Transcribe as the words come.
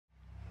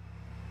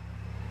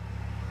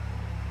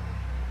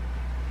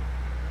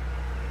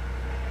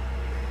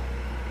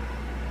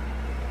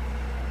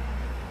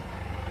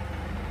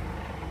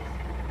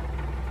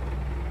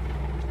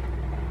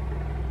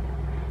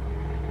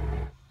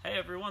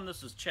everyone,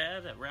 this is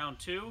Chad at Round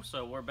 2.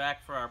 So we're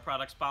back for our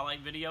product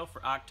spotlight video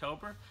for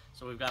October.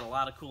 So we've got a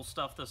lot of cool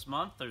stuff this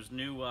month. There's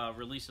new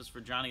releases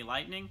for Johnny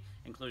Lightning,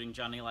 including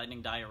Johnny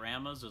Lightning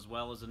dioramas, as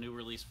well as a new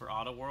release for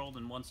Auto World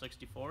in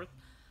 1/64.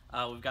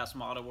 We've got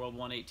some Auto World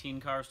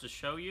 118 cars to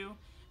show you,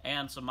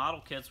 and some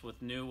model kits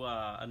with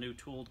a new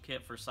tooled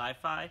kit for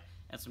Sci-Fi,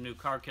 and some new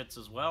car kits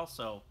as well.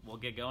 So we'll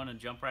get going and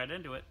jump right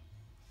into it.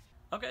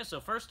 Okay, so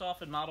first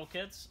off in model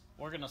kits,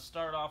 we're going to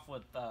start off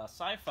with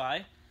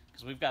Sci-Fi,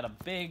 because we've got a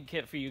big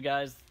kit for you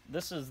guys.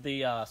 This is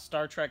the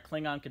Star Trek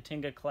Klingon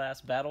Katinga class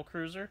battle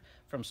cruiser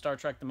from Star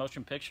Trek the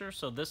Motion Picture.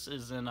 So this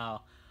is in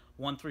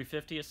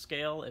 1/350th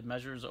scale. It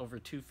measures over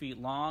 2 feet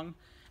long.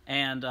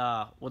 And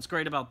what's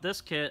great about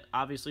this kit,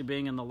 obviously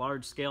being in the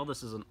large scale,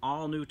 this is an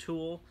all new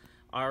tool.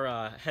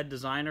 Our head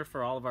designer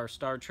for all of our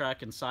Star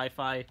Trek and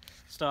sci-fi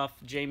stuff,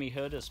 Jamie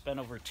Hood, has spent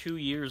over 2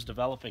 years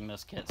developing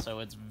this kit. So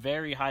it's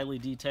very highly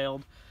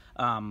detailed.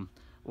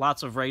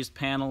 Lots of raised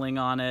paneling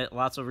on it,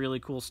 lots of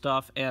really cool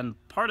stuff, and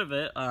part of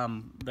it,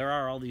 there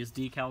are all these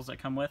decals that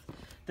come with.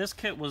 This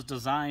kit was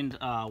designed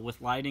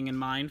with lighting in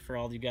mind for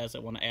all you guys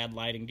that want to add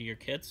lighting to your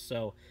kits,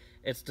 so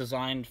it's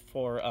designed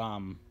for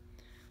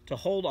to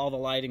hold all the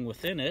lighting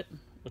within it,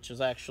 which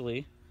is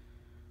actually,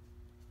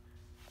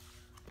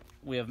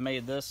 we have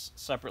made this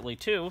separately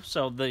too,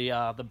 so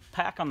the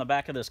pack on the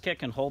back of this kit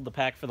can hold the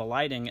pack for the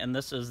lighting, and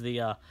this is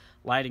the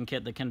lighting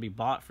kit that can be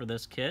bought for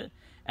this kit.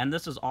 And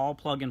this is all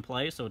plug and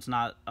play, so it's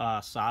not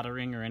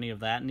soldering or any of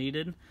that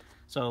needed.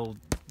 So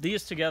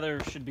these together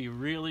should be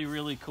really,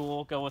 really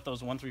cool. Go with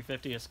those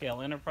 1/350th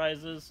scale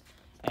Enterprises,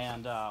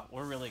 and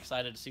we're really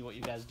excited to see what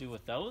you guys do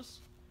with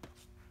those.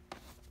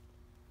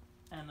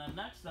 And then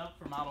next up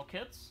for model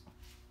kits,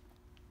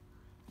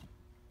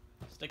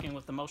 sticking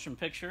with the motion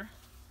picture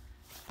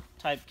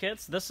type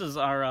kits, this is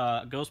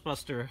our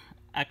Ghostbuster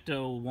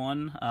Ecto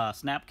 1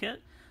 snap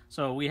kit.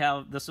 So we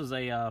have, this is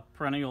a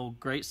perennial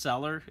great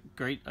seller.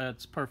 Great,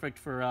 it's perfect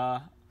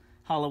for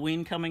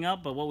Halloween coming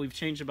up, but what we've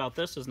changed about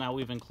this is now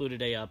we've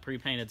included a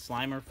pre-painted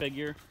Slimer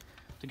figure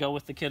to go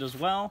with the kit as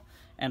well.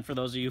 And for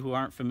those of you who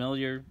aren't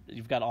familiar,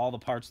 you've got all the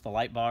parts, the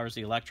light bars,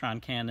 the electron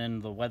cannon,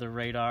 the weather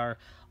radar,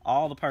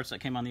 all the parts that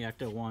came on the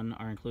Ecto 1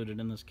 are included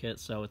in this kit.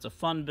 So it's a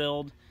fun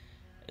build.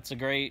 It's a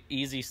great,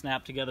 easy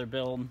snap together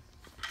build,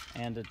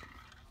 and it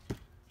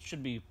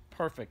should be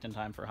perfect in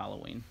time for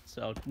Halloween.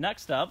 So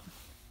next up,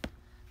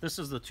 this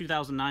is the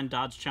 2009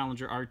 Dodge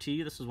Challenger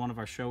RT. This is one of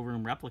our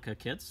showroom replica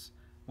kits,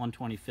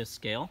 1/25th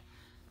scale.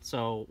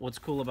 So what's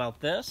cool about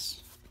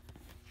this,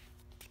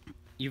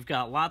 you've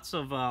got lots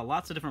of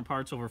different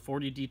parts, over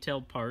 40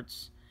 detailed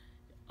parts,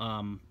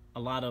 a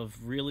lot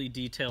of really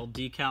detailed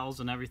decals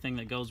and everything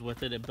that goes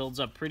with it. It builds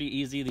up pretty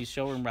easy. These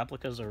showroom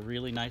replicas are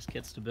really nice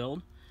kits to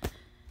build,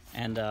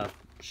 and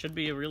should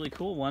be a really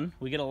cool one.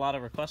 We get a lot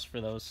of requests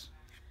for those.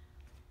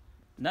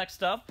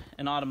 Next up,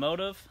 in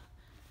automotive,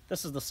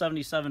 this is the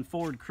 77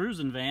 Ford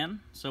Cruisin' Van.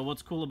 So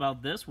what's cool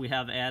about this, we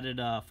have added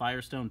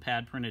Firestone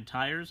pad printed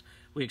tires.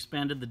 We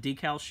expanded the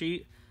decal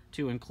sheet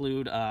to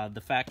include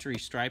the factory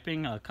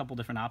striping, a couple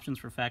different options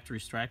for factory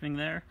striping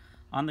there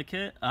on the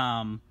kit.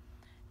 And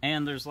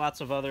there's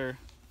lots of other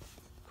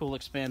cool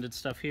expanded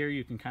stuff here.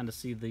 You can kind of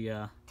see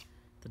the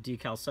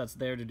decal sets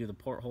there to do the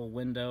porthole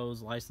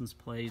windows, license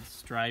plates,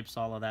 stripes,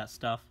 all of that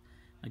stuff.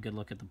 A good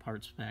look at the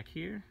parts back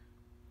here.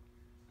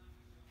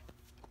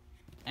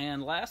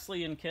 And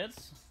lastly in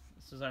kits,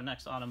 this is our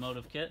next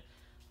automotive kit.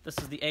 This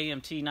is the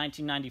AMT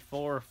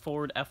 1994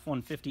 Ford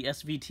F-150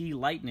 SVT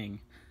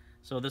Lightning.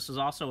 So this is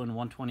also in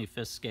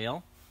 1/25th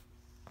scale.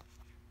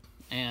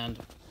 And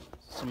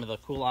some of the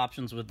cool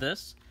options with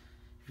this,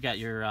 you've got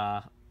your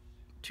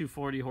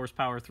 240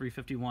 horsepower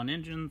 351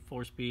 engine,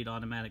 4-speed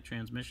automatic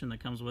transmission that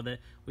comes with it.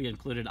 We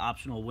included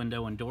optional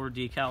window and door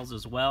decals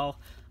as well.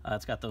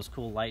 It's got those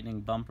cool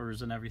Lightning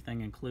bumpers and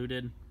everything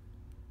included,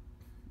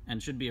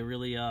 and should be a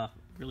really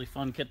really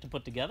fun kit to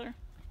put together.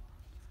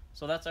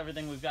 So that's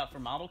everything we've got for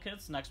model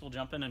kits. Next we'll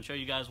jump in and show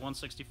you guys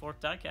 1/64th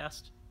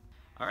diecast.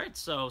 Alright,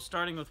 so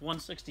starting with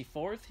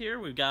 1/64th here,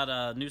 we've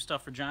got new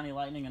stuff for Johnny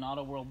Lightning and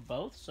Auto World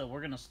both. So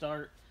we're going to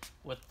start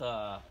with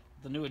the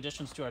new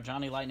additions to our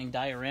Johnny Lightning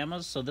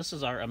dioramas. So this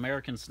is our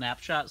American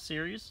Snapshot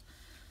series.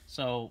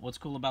 So what's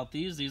cool about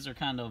these are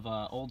kind of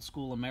old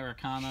school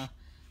Americana.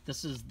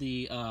 This is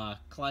the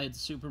Clyde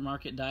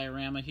Supermarket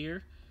diorama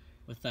here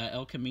with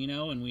El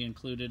Camino, and we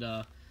included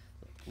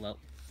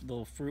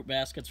little fruit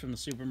baskets from the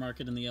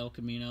supermarket in the El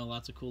Camino.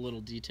 Lots of cool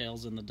little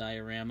details in the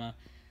diorama.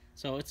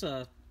 So it's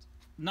a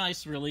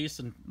nice release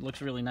and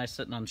looks really nice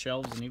sitting on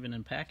shelves and even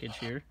in package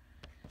here.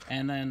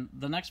 And then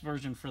the next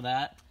version for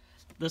that,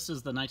 this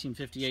is the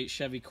 1958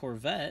 Chevy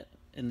Corvette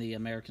in the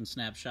American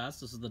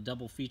Snapshots. This is the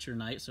double feature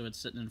night, so it's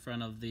sitting in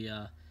front of the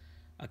a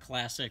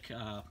classic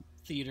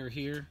theater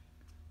here.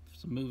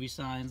 Some movie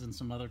signs and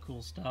some other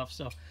cool stuff.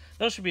 So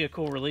those should be a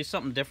cool release,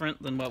 something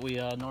different than what we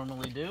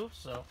normally do.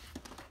 So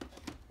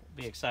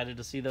be excited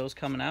to see those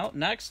coming out.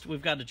 Next,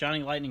 we've got the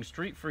Johnny Lightning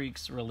Street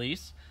Freaks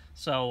release.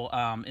 So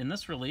in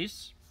this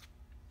release,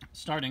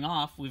 Starting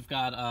off, we've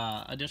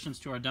got additions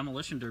to our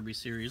Demolition Derby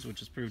series, which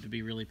has proved to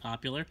be really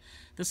popular.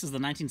 This is the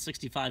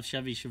 1965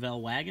 Chevy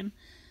Chevelle wagon.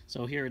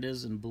 So here it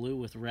is in blue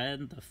with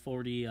red, the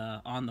 40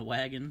 on the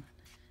wagon.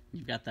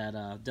 You've got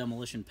that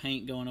demolition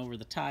paint going over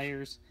the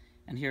tires.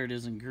 And here it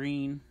is in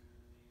green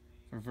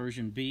for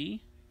version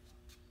B.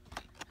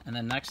 And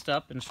then next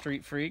up in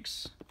Street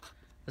Freaks,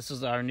 this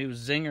is our new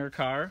Zinger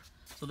car.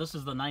 So this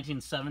is the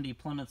 1970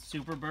 Plymouth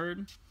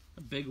Superbird,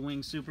 a big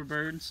wing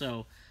Superbird.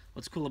 So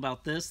what's cool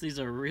about this, these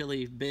are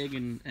really big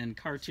and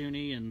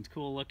cartoony and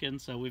cool looking.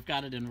 So we've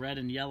got it in red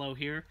and yellow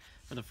here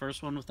for the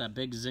first one with that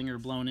big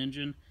Zinger blown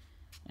engine.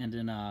 And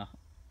in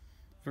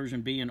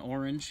version B in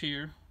orange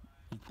here,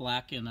 with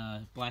black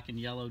and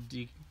yellow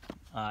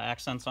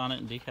accents on it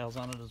and decals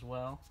on it as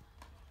well.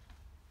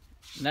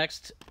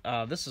 Next,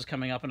 this is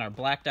coming up in our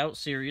Blacked Out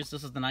series.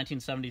 This is the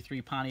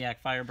 1973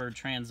 Pontiac Firebird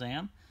Trans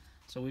Am.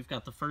 So we've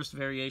got the first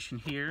variation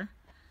here.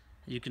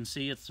 You can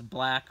see it's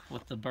black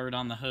with the bird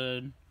on the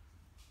hood,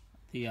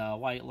 the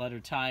white leather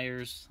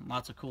tires,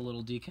 lots of cool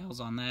little decals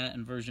on that.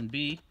 In version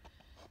B,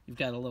 you've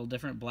got a little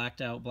different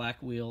blacked out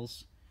black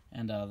wheels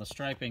and the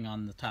striping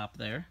on the top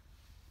there.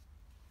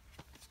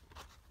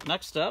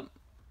 Next up,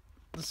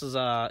 this is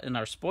in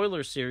our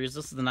spoiler series.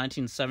 This is the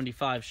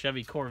 1975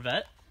 Chevy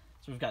Corvette.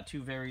 So we've got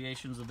two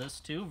variations of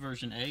this too.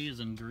 Version A is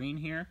in green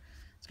here.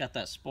 It's got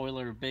that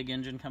spoiler big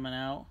engine coming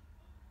out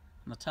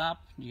on the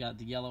top. You got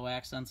the yellow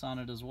accents on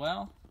it as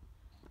well.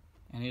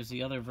 And here's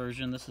the other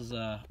version. This is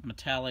a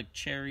metallic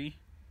cherry.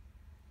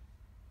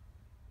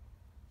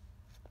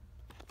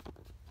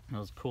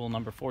 Those cool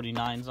number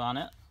 49s on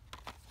it.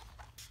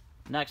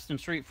 Next in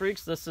Street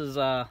Freaks, this is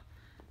the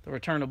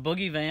return of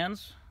boogie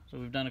vans. So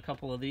we've done a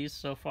couple of these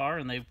so far,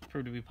 and they've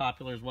proved to be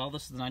popular as well.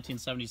 This is the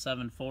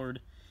 1977 Ford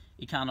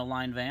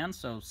Econoline van,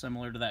 so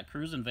similar to that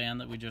cruising van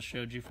that we just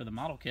showed you for the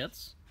model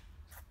kits.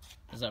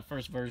 Is that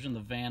first version, the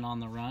van on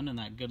the run, in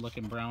that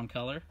good-looking brown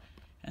color,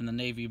 and the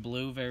navy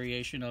blue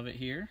variation of it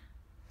here.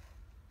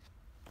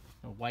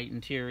 A white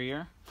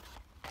interior.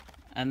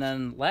 And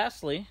then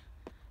lastly,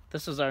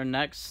 this is our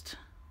next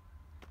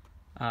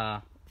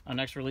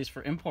release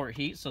for import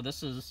heat. So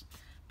this is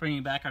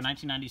bringing back our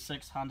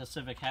 1996 Honda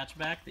Civic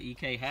hatchback, the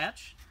EK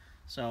hatch.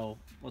 So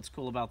what's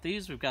cool about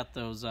these, we've got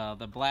those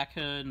the black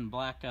hood and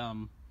black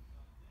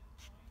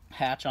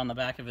hatch on the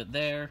back of it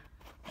there.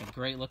 A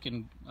great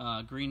looking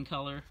green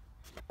color,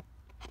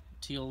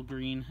 teal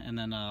green, and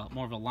then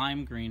more of a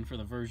lime green for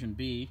the version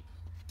B.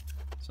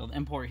 So the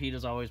import heat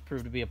has always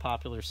proved to be a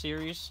popular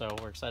series, so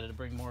we're excited to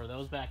bring more of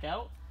those back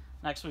out.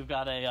 Next, we've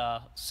got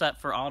a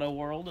set for Auto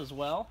World as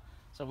well.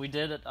 So we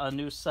did a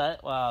new set,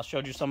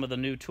 showed you some of the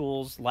new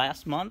tools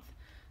last month.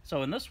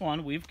 So in this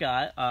one, we've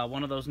got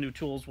one of those new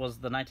tools was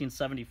the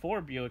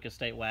 1974 Buick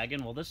Estate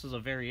Wagon. Well, this is a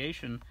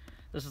variation.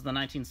 This is the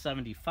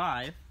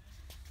 1975.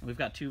 We've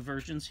got two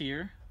versions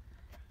here.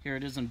 Here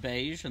it is in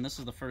beige, and this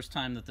is the first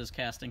time that this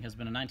casting has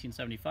been a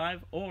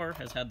 1975 or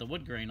has had the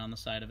wood grain on the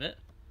side of it.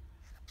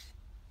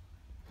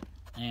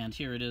 And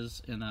here it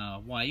is in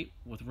white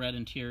with red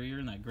interior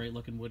and that great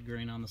looking wood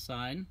grain on the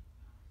side.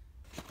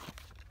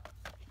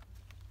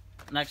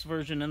 Next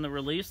version in the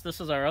release, this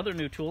is our other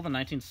new tool, the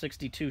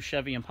 1962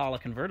 Chevy Impala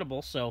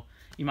convertible. So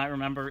you might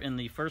remember in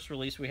the first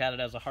release we had it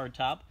as a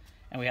hardtop,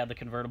 and we had the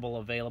convertible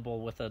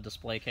available with a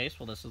display case.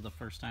 Well, this is the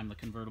first time the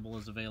convertible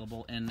is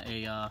available in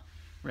a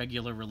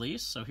regular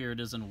release. So here it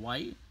is in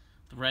white,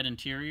 the red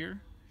interior,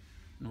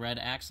 and red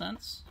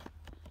accents.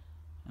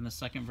 And the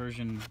second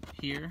version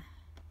here,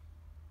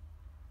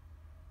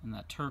 and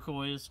that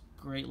turquoise,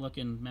 great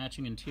looking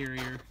matching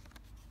interior.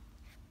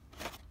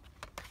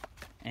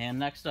 And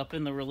next up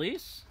in the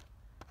release,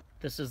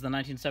 this is the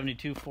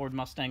 1972 Ford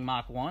Mustang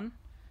Mach 1.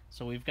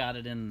 So we've got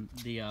it in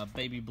the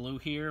baby blue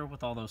here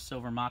with all those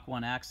silver Mach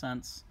 1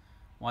 accents,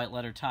 white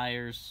leather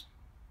tires.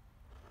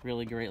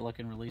 Really great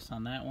looking release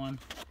on that one.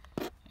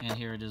 And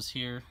here it is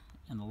here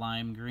in the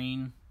lime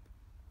green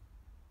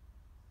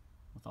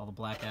with all the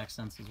black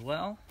accents as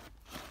well.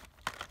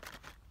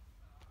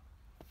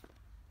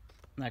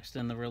 Next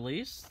in the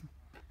release,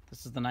 this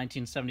is the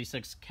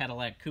 1976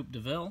 Cadillac Coupe de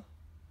Ville.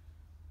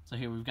 So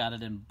here we've got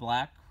it in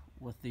black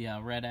with the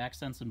red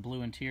accents and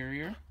blue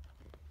interior.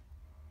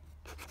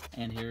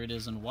 And here it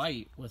is in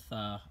white with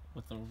the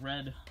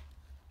red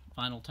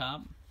vinyl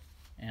top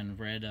and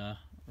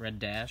red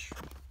dash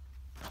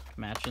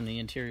matching the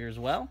interior as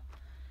well.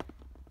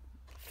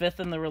 Fifth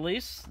in the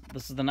release,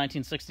 this is the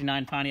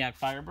 1969 Pontiac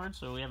Firebird,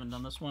 so we haven't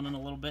done this one in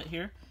a little bit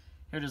here.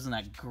 Here it is in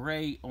that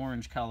great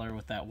orange color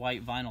with that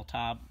white vinyl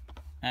top,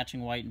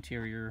 matching white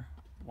interior,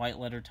 white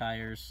leather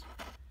tires,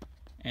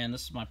 and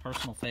this is my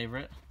personal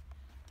favorite,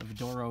 the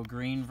Vidoro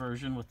green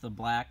version with the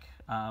black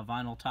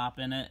vinyl top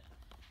in it,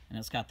 and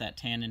it's got that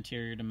tan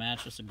interior to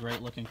match. Just a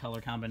great looking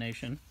color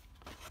combination.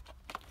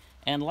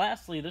 And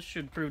lastly, this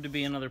should prove to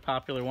be another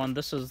popular one.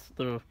 This is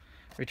the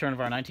return of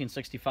our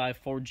 1965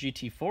 Ford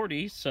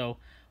GT40. So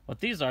what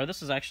these are,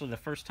 this is actually the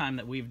first time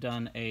that we've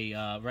done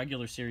a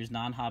regular series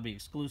non-hobby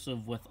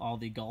exclusive with all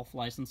the Gulf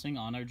licensing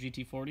on our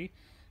GT40.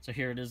 So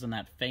here it is in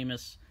that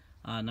famous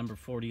number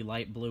 40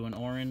 light blue and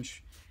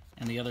orange.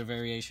 And the other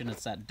variation,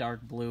 it's that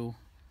dark blue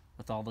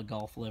with all the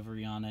Gulf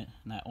livery on it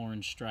and that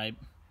orange stripe.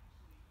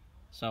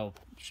 So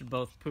should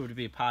both prove to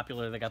be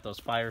popular. They got those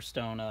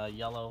Firestone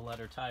yellow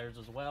letter tires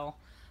as well.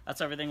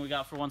 That's everything we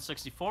got for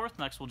 164th.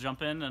 Next we'll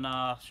jump in and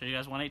show you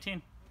guys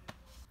 118.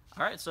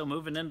 All right, so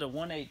moving into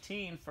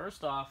 118,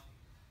 first off,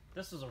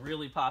 this is a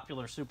really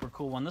popular, super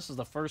cool one. This is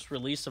the first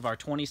release of our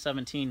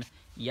 2017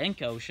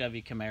 Yenko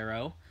Chevy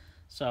Camaro.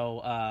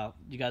 So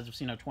you guys have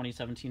seen our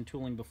 2017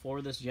 tooling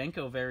before. This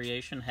Yenko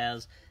variation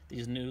has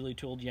these newly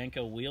tooled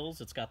Yenko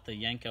wheels. It's got the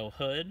Yenko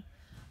hood,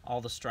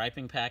 all the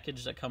striping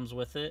package that comes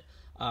with it.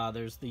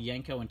 There's the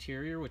Yenko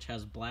interior, which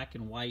has black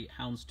and white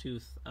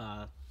houndstooth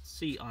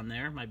seat on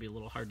there. Might be a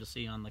little hard to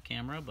see on the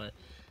camera, but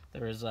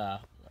there is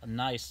a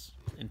nice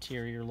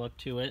interior look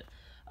to it.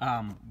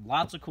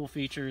 Lots of cool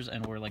features,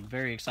 and we're like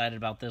very excited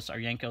about this. Our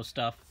Yenko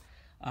stuff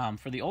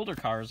for the older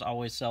cars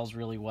always sells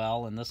really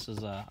well, and this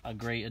is a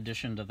great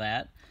addition to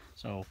that.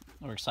 So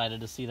we're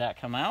excited to see that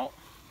come out.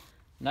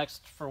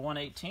 Next for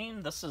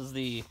 118, this is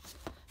the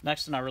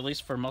next in our release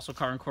for Muscle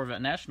Car and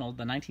Corvette National,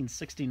 the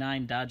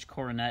 1969 Dodge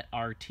Coronet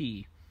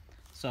RT.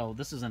 So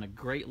this is in a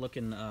great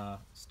looking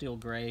steel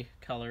gray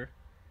color,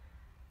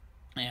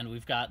 and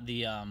we've got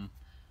the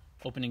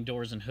opening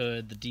doors and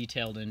hood, the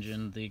detailed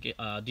engine, the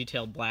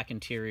detailed black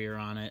interior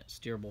on it,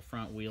 steerable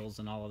front wheels,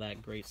 and all of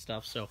that great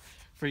stuff. So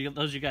for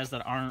those of you guys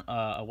that aren't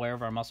aware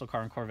of our Muscle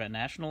Car and Corvette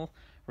National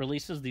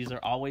releases, these are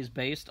always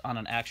based on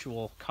an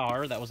actual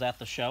car that was at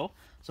the show.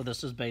 So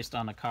this is based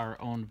on a car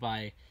owned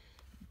by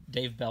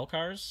Dave Bell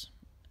Cars,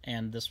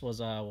 and this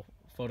was a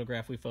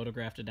photograph. We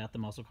photographed it at the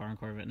Muscle Car and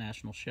Corvette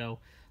National show.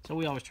 So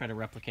we always try to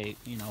replicate,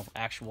 you know,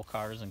 actual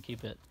cars and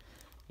keep it,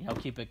 you know,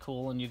 keep it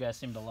cool, and you guys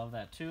seem to love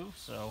that too.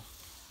 So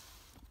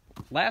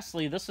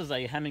lastly, this is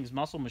a Hemmings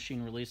Muscle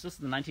Machine release. This is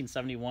the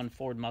 1971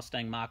 Ford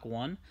Mustang Mach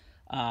 1.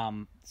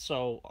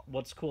 So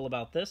what's cool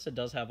about this, it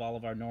does have all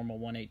of our normal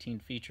 118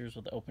 features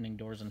with opening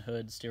doors and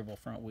hood, steerable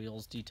front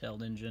wheels,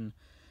 detailed engine,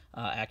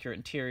 accurate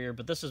interior,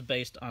 but this is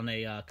based on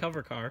a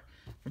cover car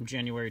from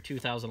January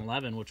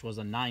 2011, which was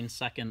a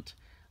 9-second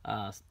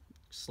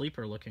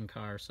sleeper looking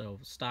car. So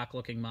stock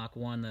looking Mach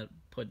 1 that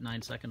put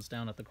 9 seconds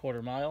down at the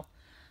quarter mile.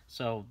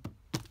 So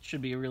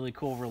should be a really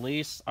cool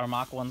release. Our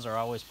Mach 1s are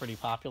always pretty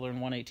popular in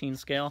 118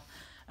 scale.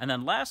 And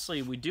then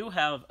lastly, we do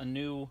have a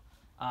new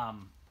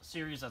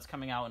series that's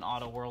coming out in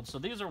Auto World. So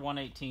these are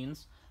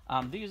 118s.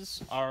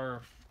 These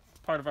are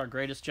part of our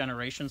Greatest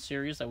Generation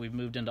series that we've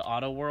moved into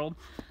Auto World.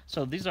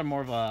 So these are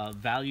more of a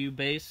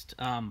value-based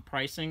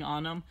pricing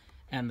on them,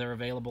 and they're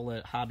available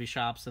at hobby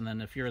shops, and then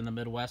if you're in the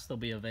Midwest, they'll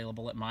be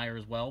available at Meijer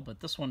as well. But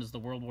this one is the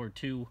World War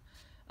II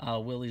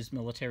Willys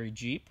military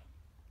Jeep.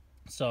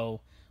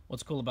 So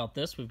what's cool about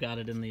this, we've got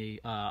it in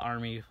the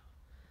Army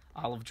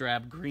olive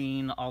drab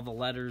green, all the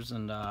letters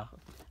and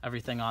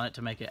everything on it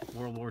to make it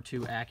World War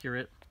II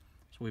accurate.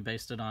 So we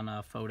based it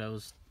on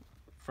photos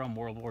from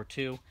World War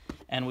II.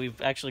 And we've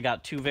actually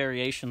got two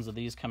variations of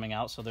these coming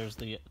out. So there's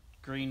the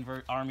green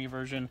Army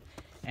version,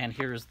 and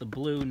here's the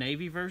blue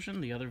Navy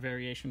version, the other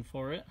variation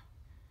for it.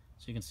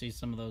 So you can see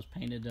some of those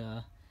painted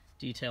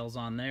details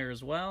on there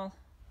as well.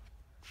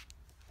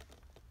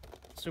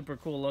 Super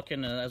cool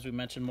looking, as we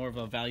mentioned, more of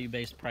a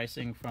value-based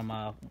pricing from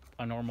a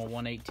normal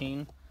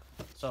 118.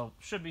 So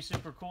should be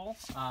super cool.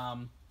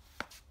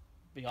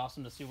 Be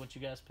awesome to see what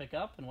you guys pick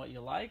up and what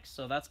you like.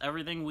 So that's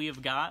everything we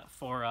have got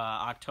for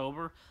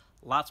October.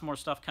 Lots more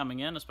stuff coming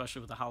in,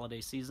 especially with the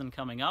holiday season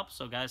coming up.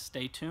 So guys,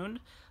 stay tuned.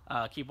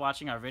 Keep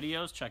watching our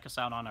videos. Check us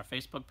out on our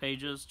Facebook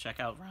pages. Check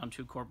out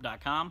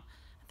round2corp.com.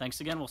 Thanks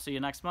again. We'll see you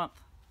next month.